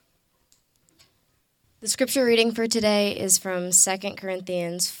The scripture reading for today is from 2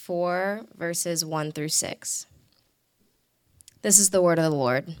 Corinthians 4, verses 1 through 6. This is the word of the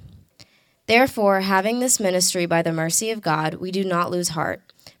Lord. Therefore, having this ministry by the mercy of God, we do not lose heart,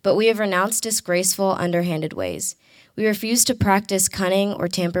 but we have renounced disgraceful, underhanded ways. We refuse to practice cunning or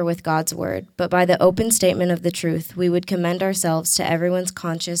tamper with God's word, but by the open statement of the truth, we would commend ourselves to everyone's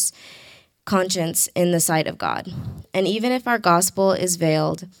conscience in the sight of God. And even if our gospel is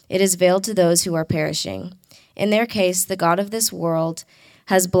veiled, it is veiled to those who are perishing. In their case, the God of this world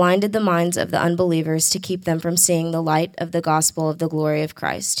has blinded the minds of the unbelievers to keep them from seeing the light of the gospel of the glory of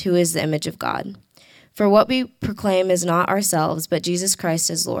Christ, who is the image of God. For what we proclaim is not ourselves, but Jesus Christ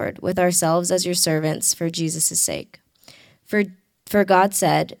as Lord, with ourselves as your servants for Jesus' sake. For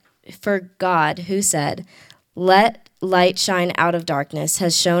God, who said, "Let light shine out of darkness,"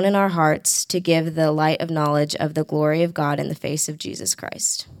 has shone in our hearts to give the light of knowledge of the glory of God in the face of Jesus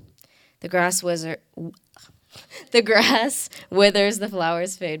Christ. The grass withers, the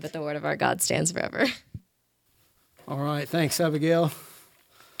flowers fade, but the word of our God stands forever. All right, thanks, Abigail.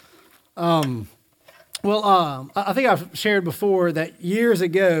 I think I've shared before that years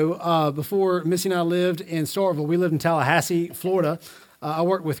ago, before Missy and I lived in Starkville, we lived in Tallahassee, Florida. I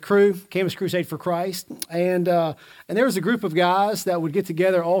worked with Cru, Campus Crusade for Christ, and there was a group of guys that would get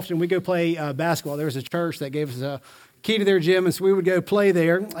together often. We'd go play basketball. There was a church that gave us a key to their gym, and so we would go play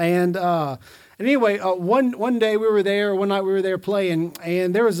there. And anyway, one day we were there, one night we were there playing,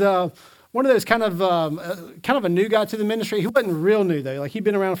 and there was one of those kind of a new guy to the ministry. He wasn't real new though; like he'd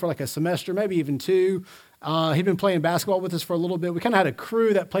been around for like a semester, maybe even two. He'd been playing basketball with us for a little bit. We kind of had a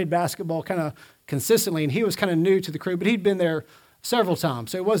crew that played basketball kind of consistently, and he was kind of new to the crew, but he'd been there several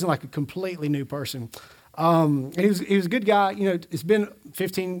times, so it wasn't like a completely new person. And he was a good guy. You know, it's been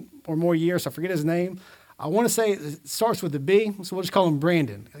 15 or more years. I forget his name. I want to say it starts with a B, so we'll just call him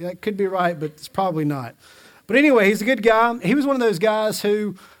Brandon. That could be right, but it's probably not. But anyway, he's a good guy. He was one of those guys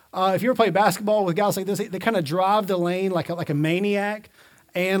who, if you ever play basketball with guys like this, they kind of drive the lane like a maniac,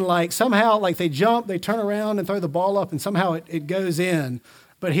 and like somehow like they jump, they turn around and throw the ball up, and somehow it goes in.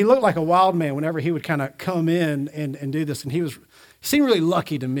 But he looked like a wild man whenever he would kind of come in and do this, and he seemed really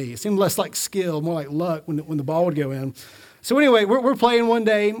lucky to me. It seemed less like skill, more like luck when the ball would go in. So anyway, we're playing one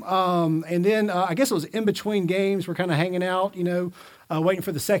day, and then I guess it was in between games. We're kind of hanging out, waiting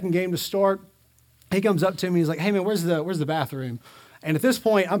for the second game to start. He comes up to me. He's like, "Hey man, where's the bathroom?" And at this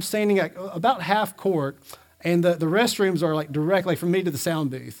point, I'm standing at about half court, and the restrooms are like directly from me to the sound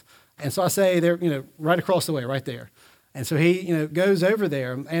booth. And so I say they're right across the way, right there. And so he goes over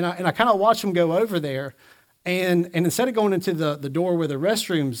there, and I kind of watch him go over there. And instead of going into the door where the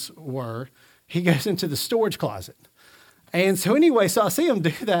restrooms were, he goes into the storage closet. And so anyway, so I see him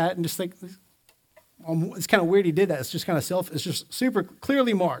do that and just think, it's kind of weird he did that. It's just kind of it's just super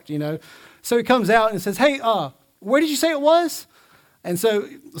clearly marked, So he comes out and says, "Hey, where did you say it was?" And so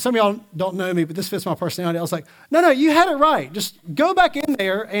some of y'all don't know me, but this fits my personality. I was like, no, you had it right. Just go back in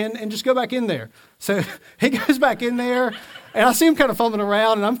there and just go back in there. So he goes back in there, and I see him kind of fumbling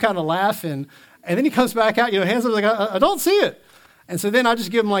around, and I'm kind of laughing. And then he comes back out, hands up, like, I don't see it. And so then I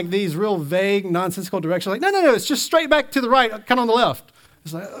just give him like these real vague, nonsensical directions, like, no, it's just straight back to the right, kind of on the left.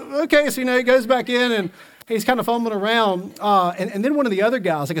 It's like, okay, so, he goes back in, and he's kind of fumbling around. And then one of the other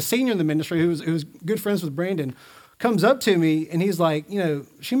guys, like a senior in the ministry who was good friends with Brandon, comes up to me, and he's like,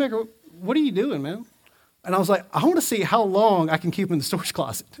 "Shoemaker, what are you doing, man?" And I was like, "I want to see how long I can keep him in the storage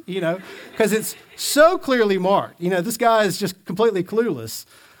closet, because it's so clearly marked. This guy is just completely clueless."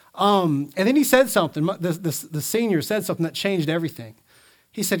 And then he said something, the senior said something that changed everything.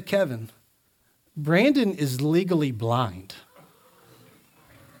 He said, "Kevin, Brandon is legally blind."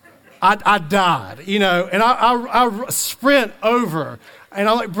 I died, and I sprint over, and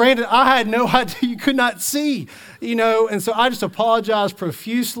I'm like, "Brandon, I had no idea you could not see, and so I just apologized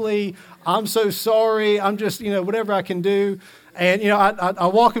profusely. I'm so sorry. I'm just, whatever I can do." And, I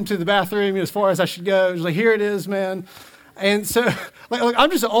walk him to the bathroom as far as I should go. He's like, "Here it is, man." And so, like, I'm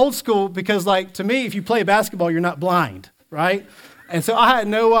just old school because, like, to me, if you play basketball, you're not blind, right? And so I had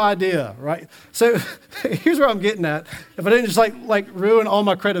no idea, right? So here's where I'm getting at. If I didn't just like ruin all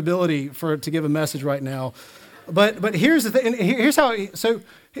my credibility to give a message right now, but here's the thing. Here's how.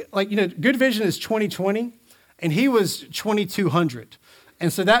 Good Vision is 20/20, and he was 2200,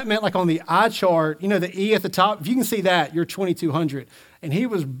 and so that meant like on the eye chart, the E at the top. If you can see that, you're 2200. And he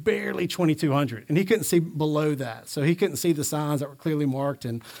was barely 2200, and he couldn't see below that. So he couldn't see the signs that were clearly marked.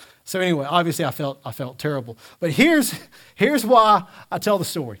 And so anyway, obviously I felt terrible. But here's why I tell the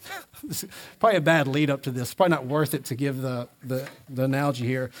story. This is probably a bad lead up to this. It's probably not worth it to give the analogy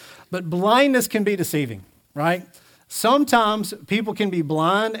here. But blindness can be deceiving, right? Sometimes people can be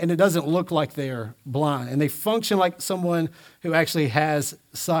blind and it doesn't look like they're blind, and they function like someone who actually has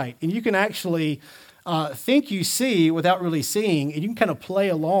sight. And you can actually think you see without really seeing, and you can kind of play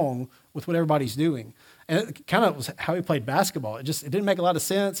along with what everybody's doing. And it kind of was how he played basketball. It didn't make a lot of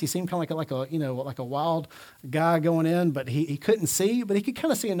sense. He seemed kind of like a wild guy going in, but he couldn't see, but he could kind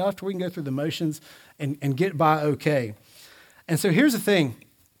of see enough to where he can go through the motions and get by okay. And so here's the thing.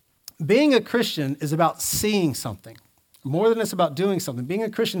 Being a Christian is about seeing something. More than it's about doing something. Being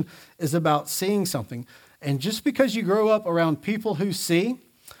a Christian is about seeing something. And just because you grow up around people who see,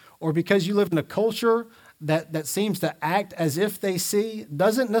 or because you live in a culture that seems to act as if they see,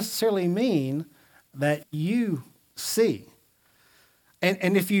 doesn't necessarily mean that you see.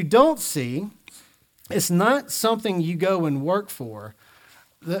 And if you don't see, it's not something you go and work for.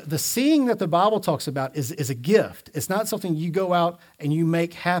 The seeing that the Bible talks about is a gift. It's not something you go out and you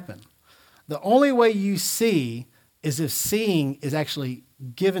make happen. The only way you see is if seeing is actually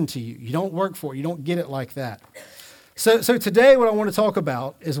given to you. You don't work for it. You don't get it like that. So today what I want to talk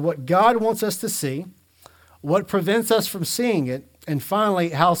about is what God wants us to see, what prevents us from seeing it, and finally,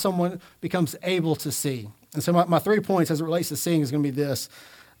 how someone becomes able to see. And so my 3 points as it relates to seeing is going to be this.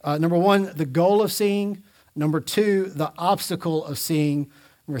 Number 1, the goal of seeing. Number 2, the obstacle of seeing.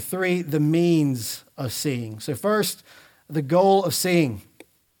 Number 3, the means of seeing. So first, the goal of seeing.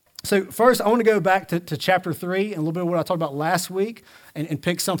 So first, I want to go back to chapter 3 and a little bit of what I talked about last week and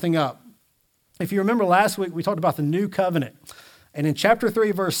pick something up. If you remember last week, we talked about the new covenant. And in chapter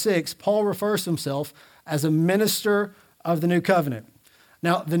 3, verse 6, Paul refers to himself as a minister of the new covenant.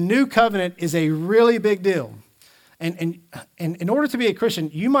 Now, the new covenant is a really big deal. And in order to be a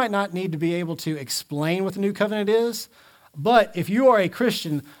Christian, you might not need to be able to explain what the new covenant is, but if you are a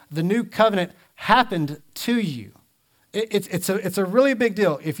Christian, the new covenant happened to you. It's a really big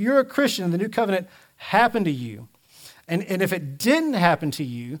deal. If you're a Christian, the new covenant happened to you. And if it didn't happen to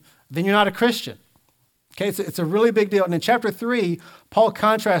you, then you're not a Christian. Okay, it's a really big deal. And in chapter 3, Paul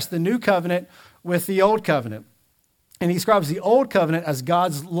contrasts the new covenant with the old covenant. And he describes the old covenant as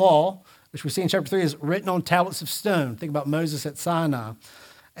God's law, which we see in chapter 3 is written on tablets of stone. Think about Moses at Sinai.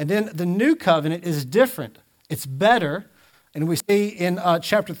 And then the new covenant is different. It's better. And we see in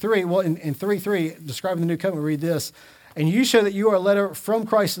chapter 3, well, in 3:3, describing the new covenant, we read this. And you show that you are a letter from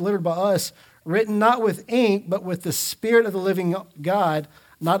Christ delivered by us, written not with ink, but with the Spirit of the living God,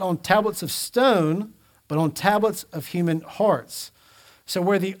 not on tablets of stone, but on tablets of human hearts. So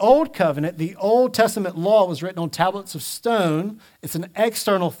where the old covenant, the Old Testament law was written on tablets of stone, it's an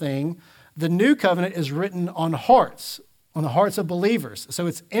external thing. The new covenant is written on hearts, on the hearts of believers. So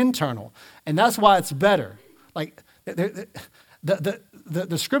it's internal. And that's why it's better. Like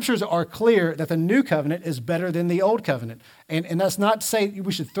the scriptures are clear that the new covenant is better than the old covenant. And that's not to say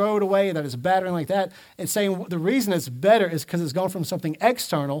we should throw it away, that it's bad or anything like that. It's saying the reason it's better is because it's gone from something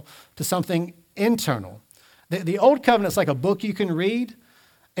external to something internal. The old covenant is like a book you can read,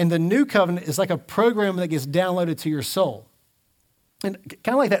 and the new covenant is like a program that gets downloaded to your soul. And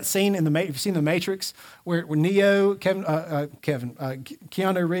kind of like that scene if you've seen The Matrix, where Neo, Keanu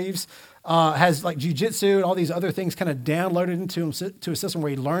Reeves, has like jujitsu and all these other things kind of downloaded into him to a system where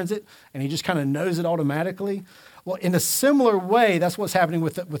he learns it and he just kind of knows it automatically. Well, in a similar way, that's what's happening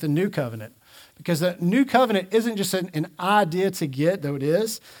with the new covenant. Because the new covenant isn't just an idea to get, though it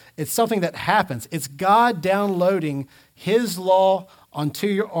is. It's something that happens. It's God downloading his law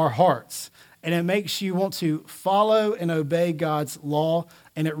onto our hearts. And it makes you want to follow and obey God's law.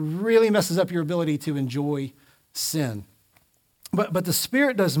 And it really messes up your ability to enjoy sin. But the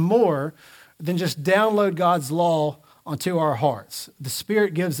Spirit does more than just download God's law onto our hearts. The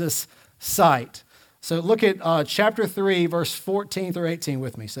Spirit gives us sight. So look at chapter 3, verse 14 through 18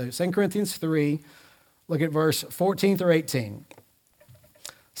 with me. So 2 Corinthians 3, look at verse 14 through 18.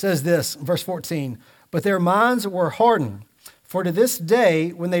 It says this, verse 14, but their minds were hardened. For to this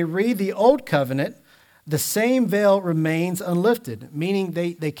day, when they read the old covenant, the same veil remains unlifted, meaning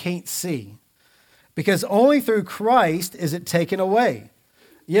they can't see. Because only through Christ is it taken away.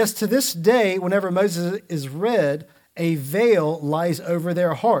 Yes, to this day, whenever Moses is read, a veil lies over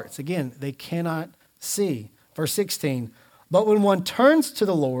their hearts. Again, they cannot see. Verse 16, but when one turns to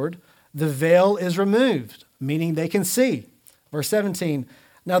the Lord, the veil is removed, meaning they can see. Verse 17,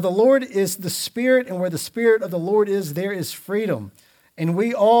 now the Lord is the Spirit, and where the Spirit of the Lord is, there is freedom. And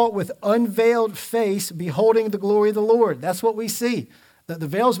we all, with unveiled face, beholding the glory of the Lord. That's what we see. The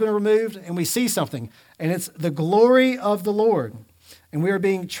veil's been removed, and we see something. And it's the glory of the Lord. And we are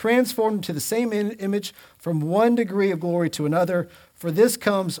being transformed to the same image from one degree of glory to another. For this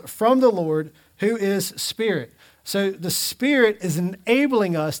comes from the Lord, who is Spirit. So the Spirit is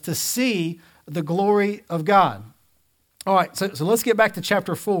enabling us to see the glory of God. All right, so let's get back to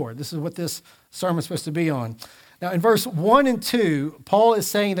chapter 4. This is what this sermon is supposed to be on. Now, in verse 1 and 2, Paul is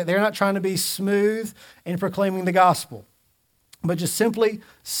saying that they're not trying to be smooth in proclaiming the gospel, but just simply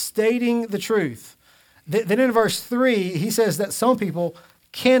stating the truth. Then in verse 3, he says that some people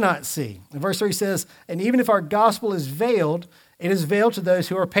cannot see. In verse 3 says, and even if our gospel is veiled, it is veiled to those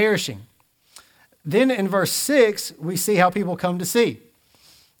who are perishing. Then in verse 6, we see how people come to see.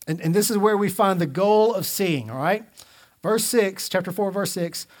 And this is where we find the goal of seeing, all right? Verse 6, chapter 4, verse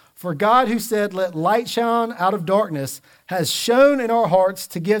 6, for God who said, let light shine out of darkness, has shone in our hearts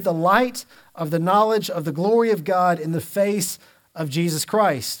to give the light of the knowledge of the glory of God in the face of Jesus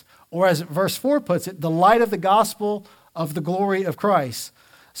Christ. Or as verse 4 puts it, the light of the gospel of the glory of Christ.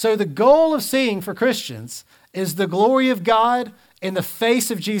 So the goal of seeing for Christians is the glory of God in the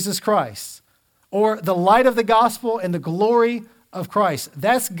face of Jesus Christ, or the light of the gospel and the glory of Christ.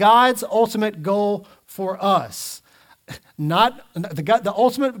 That's God's ultimate goal for us. Not the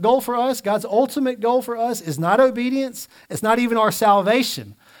ultimate goal for us, God's ultimate goal for us is not obedience. It's not even our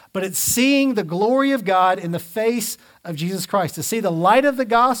salvation, but it's seeing the glory of God in the face of Jesus Christ, to see the light of the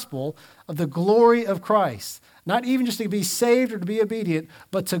gospel of the glory of Christ. Not even just to be saved or to be obedient,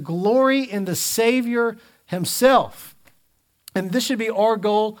 but to glory in the Savior himself. And this should be our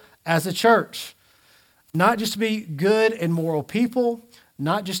goal as a church. Not just to be good and moral people,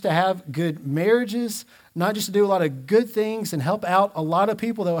 not just to have good marriages, not just to do a lot of good things and help out a lot of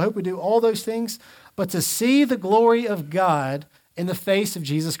people, though I hope we do all those things, but to see the glory of God in the face of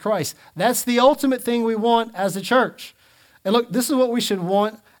Jesus Christ. That's the ultimate thing we want as a church. And look, this is what we should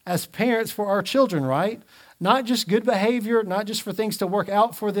want as parents for our children, right? Not just good behavior, not just for things to work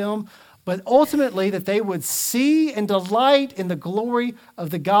out for them, but ultimately that they would see and delight in the glory of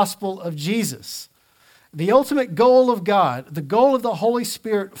the gospel of Jesus. The ultimate goal of God, the goal of the Holy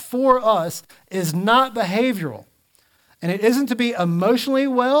Spirit for us is not behavioral. And it isn't to be emotionally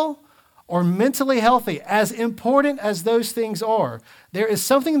well or mentally healthy, as important as those things are. There is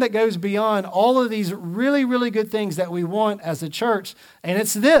something that goes beyond all of these really, really good things that we want as a church, and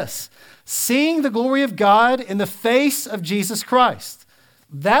it's this: seeing the glory of God in the face of Jesus Christ.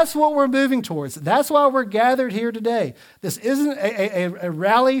 That's what we're moving towards. That's why we're gathered here today. This isn't a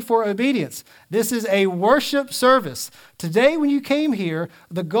rally for obedience. This is a worship service. Today, when you came here,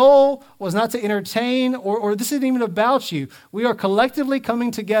 the goal was not to entertain, or this isn't even about you. We are collectively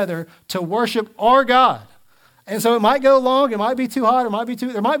coming together to worship our God. And so it might go long, it might be too hot,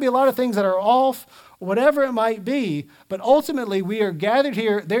 there might be a lot of things that are off, whatever it might be, but ultimately we are gathered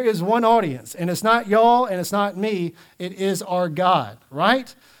here. There is one audience, and it's not y'all and it's not me. It is our God,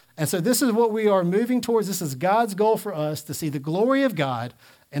 right? And so this is what we are moving towards. This is God's goal for us, to see the glory of God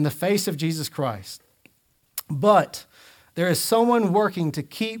in the face of Jesus Christ. But there is someone working to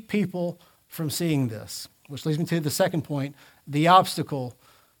keep people from seeing this, which leads me to the second point, the obstacle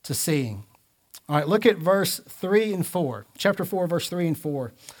to seeing. All right, look at verse 3 and 4, chapter 4, verse 3 and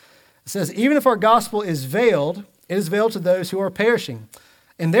 4. It says, even if our gospel is veiled, it is veiled to those who are perishing.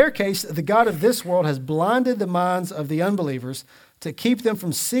 In their case, the God of this world has blinded the minds of the unbelievers to keep them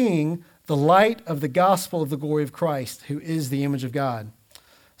from seeing the light of the gospel of the glory of Christ, who is the image of God.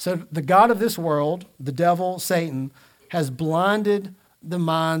 So the God of this world, the devil, Satan, has blinded the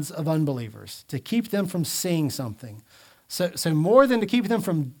minds of unbelievers to keep them from seeing something. So more than to keep them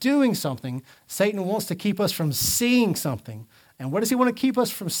from doing something, Satan wants to keep us from seeing something. And what does he want to keep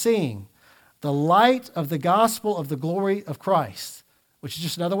us from seeing? The light of the gospel of the glory of Christ, which is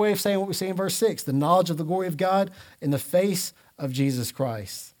just another way of saying what we say in verse 6, the knowledge of the glory of God in the face of Jesus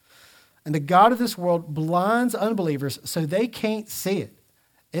Christ. And the God of this world blinds unbelievers so they can't see it.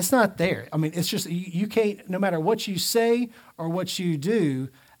 It's not there. I mean, it's just, you can't, no matter what you say or what you do,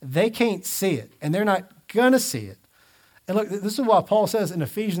 they can't see it, and they're not going to see it. And look, this is why Paul says in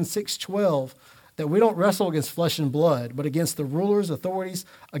Ephesians 6:12 that we don't wrestle against flesh and blood, but against the rulers, authorities,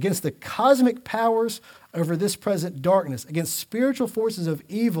 against the cosmic powers over this present darkness, against spiritual forces of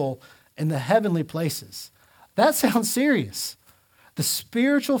evil in the heavenly places. That sounds serious. The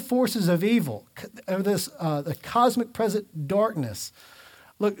spiritual forces of evil, the cosmic present darkness.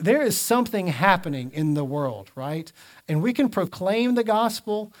 Look, there is something happening in the world, right? And we can proclaim the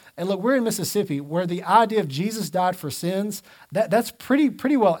gospel. And look, we're in Mississippi, where the idea of Jesus died for sins, that's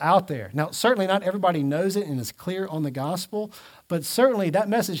pretty well out there. Now, certainly not everybody knows it and is clear on the gospel, but certainly that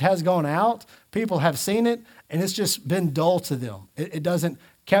message has gone out. People have seen it, and it's just been dull to them. It doesn't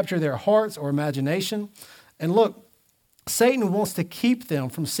capture their hearts or imagination. And look, Satan wants to keep them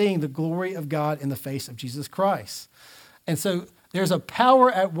from seeing the glory of God in the face of Jesus Christ. And so there's a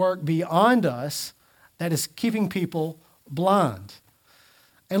power at work beyond us that is keeping people blind.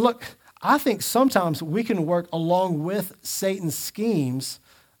 And look, I think sometimes we can work along with Satan's schemes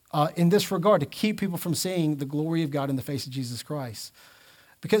in this regard to keep people from seeing the glory of God in the face of Jesus Christ.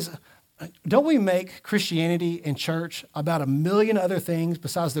 Because don't we make Christianity and church about a million other things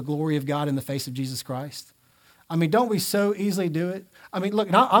besides the glory of God in the face of Jesus Christ? I mean, don't we so easily do it? I mean, look,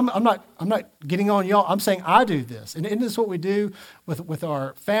 I'm not getting on y'all. I'm saying I do this. And isn't this what we do with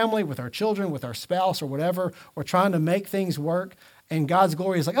our family, with our children, with our spouse or whatever? We're trying to make things work. And God's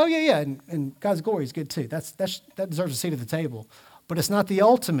glory is like, oh, yeah. And God's glory is good too. That deserves a seat at the table. But it's not the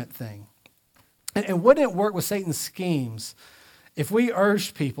ultimate thing. And wouldn't it work with Satan's schemes if we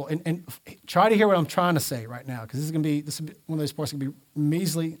urged people, and try to hear what I'm trying to say right now, because this is one of those parts that can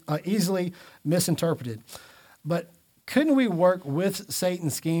be easily misinterpreted. But couldn't we work with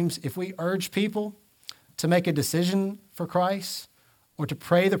Satan's schemes if we urge people to make a decision for Christ, or to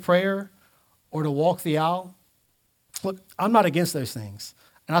pray the prayer, or to walk the aisle? Look, I'm not against those things.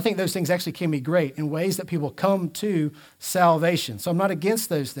 And I think those things actually can be great in ways that people come to salvation. So I'm not against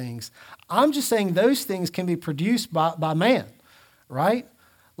those things. I'm just saying those things can be produced by man, right?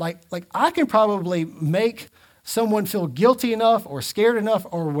 Like I can probably make someone feel guilty enough or scared enough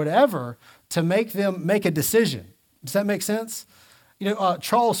or whatever to make them make a decision. Does that make sense? You know,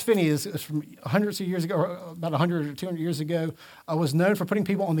 Charles Finney is from hundreds of years ago, or about 100 or 200 years ago, was known for putting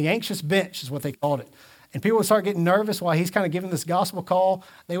people on the anxious bench, is what they called it. And people would start getting nervous while he's kind of giving this gospel call.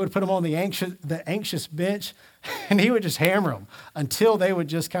 They would put him on the anxious bench, and he would just hammer them until they would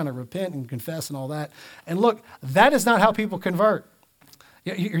just kind of repent and confess and all that. And look, that is not how people convert.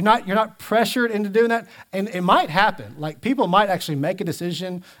 You're not pressured into doing that. And it might happen. Like, people might actually make a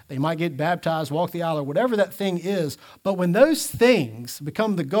decision. They might get baptized, walk the aisle, or whatever that thing is. But when those things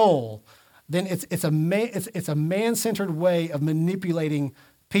become the goal, then it's a man-centered way of manipulating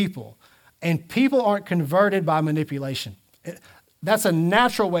people. And people aren't converted by manipulation. That's a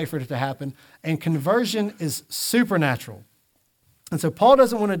natural way for it to happen. And conversion is supernatural. And so Paul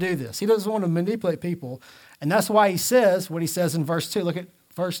doesn't want to do this. He doesn't want to manipulate people. And that's why he says what he says in verse 2. Look at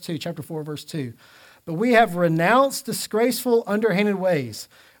verse 2, chapter 4, verse 2. But we have renounced disgraceful, underhanded ways.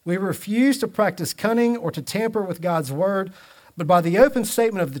 We refuse to practice cunning or to tamper with God's word. But by the open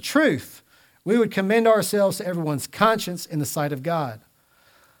statement of the truth, we would commend ourselves to everyone's conscience in the sight of God.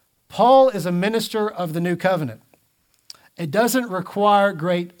 Paul is a minister of the new covenant. It doesn't require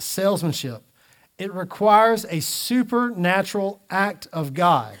great salesmanship. It requires a supernatural act of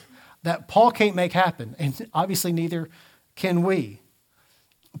God that Paul can't make happen, and obviously neither can we.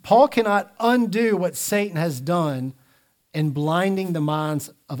 Paul cannot undo what Satan has done in blinding the minds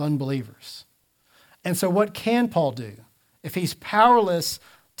of unbelievers. And so what can Paul do? If he's powerless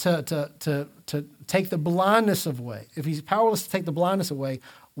to take the blindness away,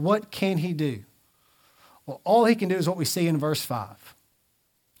 what can he do? Well, all he can do is what we see in verse 5.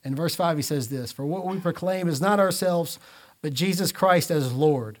 In verse 5, he says this: "For what we proclaim is not ourselves, but Jesus Christ as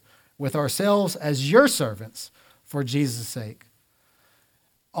Lord, with ourselves as your servants for Jesus' sake."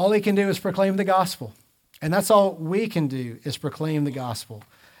 All he can do is proclaim the gospel. And that's all we can do, is proclaim the gospel.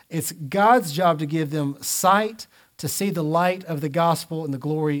 It's God's job to give them sight to see the light of the gospel and the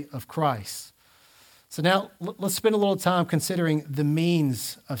glory of Christ. So now let's spend a little time considering the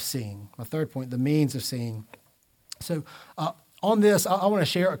means of seeing. My third point, the means of seeing. So on this, I want to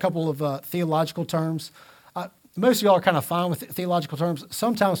share a couple of theological terms. Most of y'all are kind of fine with theological terms.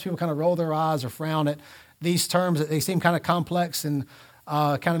 Sometimes people kind of roll their eyes or frown at these terms. They seem kind of complex and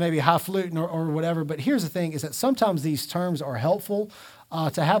kind of maybe highfalutin or whatever. But here's the thing, is that sometimes these terms are helpful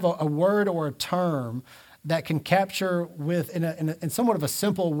to have a word or a term that can capture in somewhat of a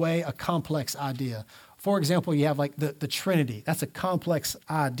simple way a complex idea. For example, you have like the Trinity. That's a complex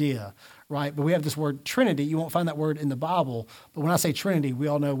idea, right? But we have this word Trinity. You won't find that word in the Bible. But when I say Trinity, we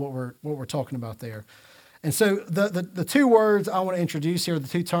all know what we're talking about there. And so the two words I want to introduce here, the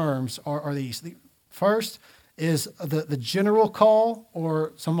two terms, are these. The first is the general call,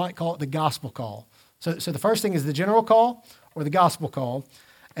 or some might call it the gospel call. So the first thing is the general call or the gospel call.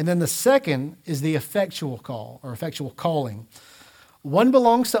 And then the second is the effectual call, or effectual calling. One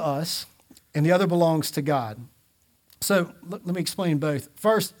belongs to us and the other belongs to God. So let me explain both.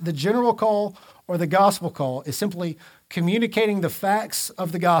 First, the general call or the gospel call is simply communicating the facts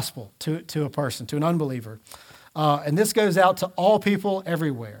of the gospel to a person, to an unbeliever. And this goes out to all people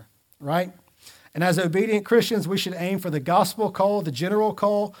everywhere, right? And as obedient Christians, we should aim for the gospel call, the general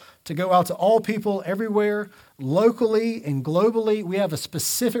call, to go out to all people everywhere, locally and globally. We have a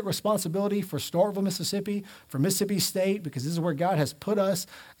specific responsibility for Starkville, Mississippi, for Mississippi State, because this is where God has put us.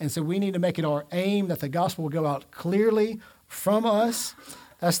 And so we need to make it our aim that the gospel will go out clearly from us.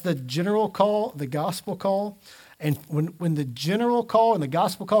 That's the general call, the gospel call. And when the general call and the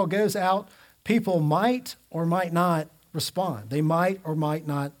gospel call goes out, people might or might not respond. They might or might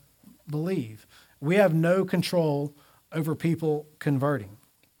not believe. We have no control over people converting.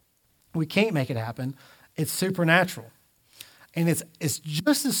 We can't make it happen. It's supernatural. And it's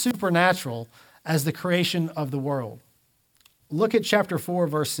just as supernatural as the creation of the world. Look at chapter 4,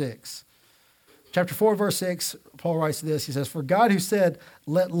 verse 6. Chapter 4, verse 6, Paul writes this. He says, "For God who said,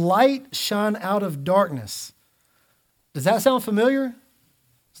 'Let light shine out of darkness.'" Does that sound familiar?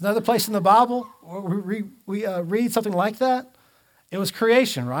 It's another place in the Bible where we read something like that. It was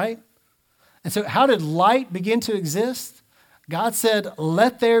creation, right? And so how did light begin to exist? God said,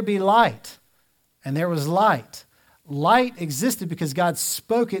 "Let there be light." And there was light. Light existed because God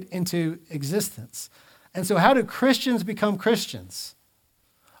spoke it into existence. And so how do Christians become Christians?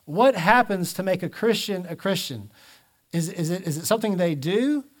 What happens to make a Christian a Christian? Is it something they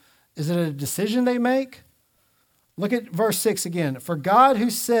do? Is it a decision they make? Look at verse 6 again. "For God who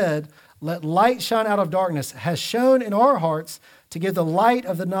said, 'Let light shine out of darkness,' has shone in our hearts to give the light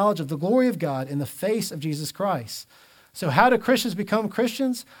of the knowledge of the glory of God in the face of Jesus Christ." So how do Christians become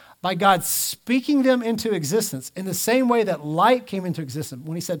Christians? By God speaking them into existence in the same way that light came into existence.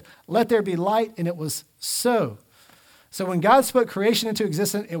 When he said, "Let there be light," and it was so. So when God spoke creation into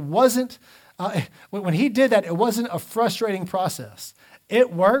existence, it wasn't, when he did that, it wasn't a frustrating process.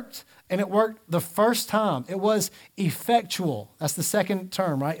 It worked, and it worked the first time. It was effectual. That's the second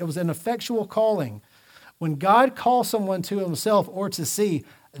term, right? It was an effectual calling. When God calls someone to himself or to see,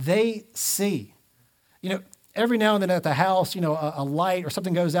 they see. You know, every now and then at the house, a light or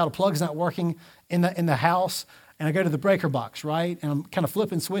something goes out, a plug's not working in the house, and I go to the breaker box, right? And I'm kind of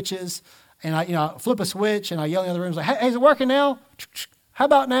flipping switches, and I flip a switch, and I yell in the other rooms like, "Hey, is it working now? How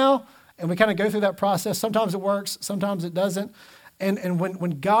about now?" And we kind of go through that process. Sometimes it works, sometimes it doesn't. And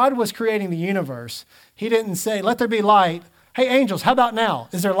when God was creating the universe, he didn't say, "Let there be light. Hey, angels, how about now?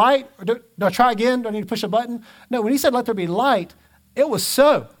 Is there light? Or do I try again? Do I need to push a button?" No, when he said, "Let there be light," it was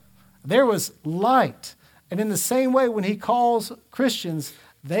so. There was light. And in the same way, when he calls Christians,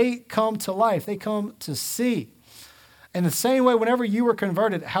 they come to life. They come to see. In the same way, whenever you were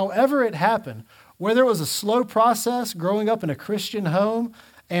converted, however it happened, whether it was a slow process growing up in a Christian home,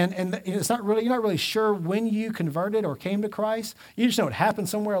 and it's not really, you're not really sure when you converted or came to Christ. You just know it happened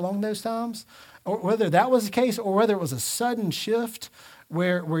somewhere along those times. Or whether that was the case, or whether it was a sudden shift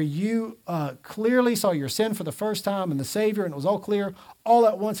where you clearly saw your sin for the first time and the Savior, and it was all clear all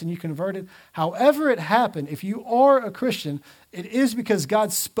at once and you converted. However it happened, if you are a Christian, it is because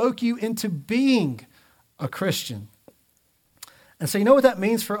God spoke you into being a Christian. And so you know what that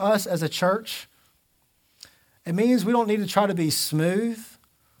means for us as a church? It means we don't need to try to be smooth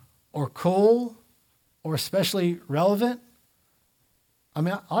or cool or especially relevant. I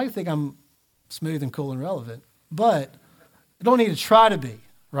mean, I think I'm smooth and cool and relevant, but I don't need to try to be,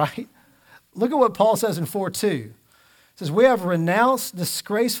 right? Look at what Paul says in 4:2. It says, "We have renounced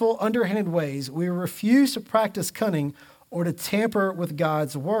disgraceful, underhanded ways. We refuse to practice cunning or to tamper with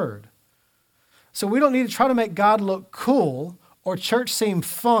God's word." So we don't need to try to make God look cool or church seem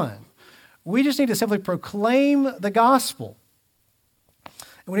fun. We just need to simply proclaim the gospel.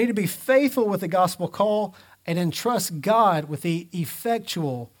 And we need to be faithful with the gospel call and entrust God with the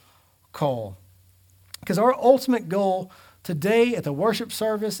effectual call. Because our ultimate goal today at the worship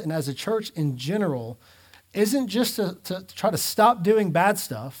service and as a church in general isn't just to try to stop doing bad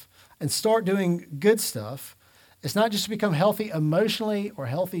stuff and start doing good stuff. It's not just to become healthy emotionally or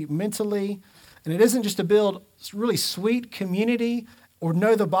healthy mentally. And it isn't just to build really sweet community or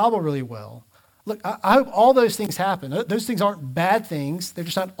know the Bible really well. Look, I hope all those things happen. Those things aren't bad things. They're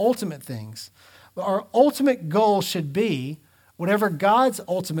just not ultimate things. But our ultimate goal should be whatever God's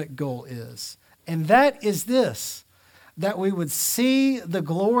ultimate goal is. And that is this, that we would see the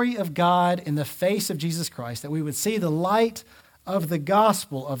glory of God in the face of Jesus Christ, that we would see the light of the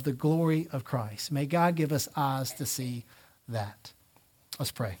gospel of the glory of Christ. May God give us eyes to see that.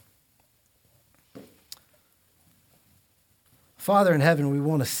 Let's pray. Father in heaven, we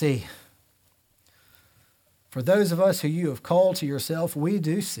want to see. For those of us who you have called to yourself, we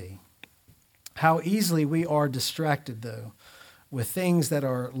do see how easily we are distracted, though, with things that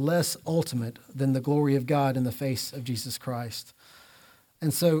are less ultimate than the glory of God in the face of Jesus Christ.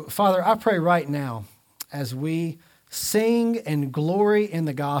 And so, Father, I pray right now, as we sing and glory in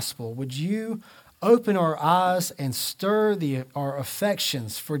the gospel, would you open our eyes and stir our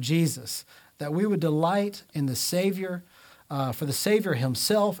affections for Jesus, that we would delight in the Savior, for the Savior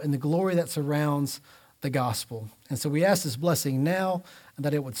himself and the glory that surrounds the gospel. And so we ask this blessing now, and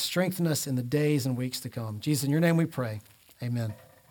that it would strengthen us in the days and weeks to come. Jesus, in your name we pray. Amen.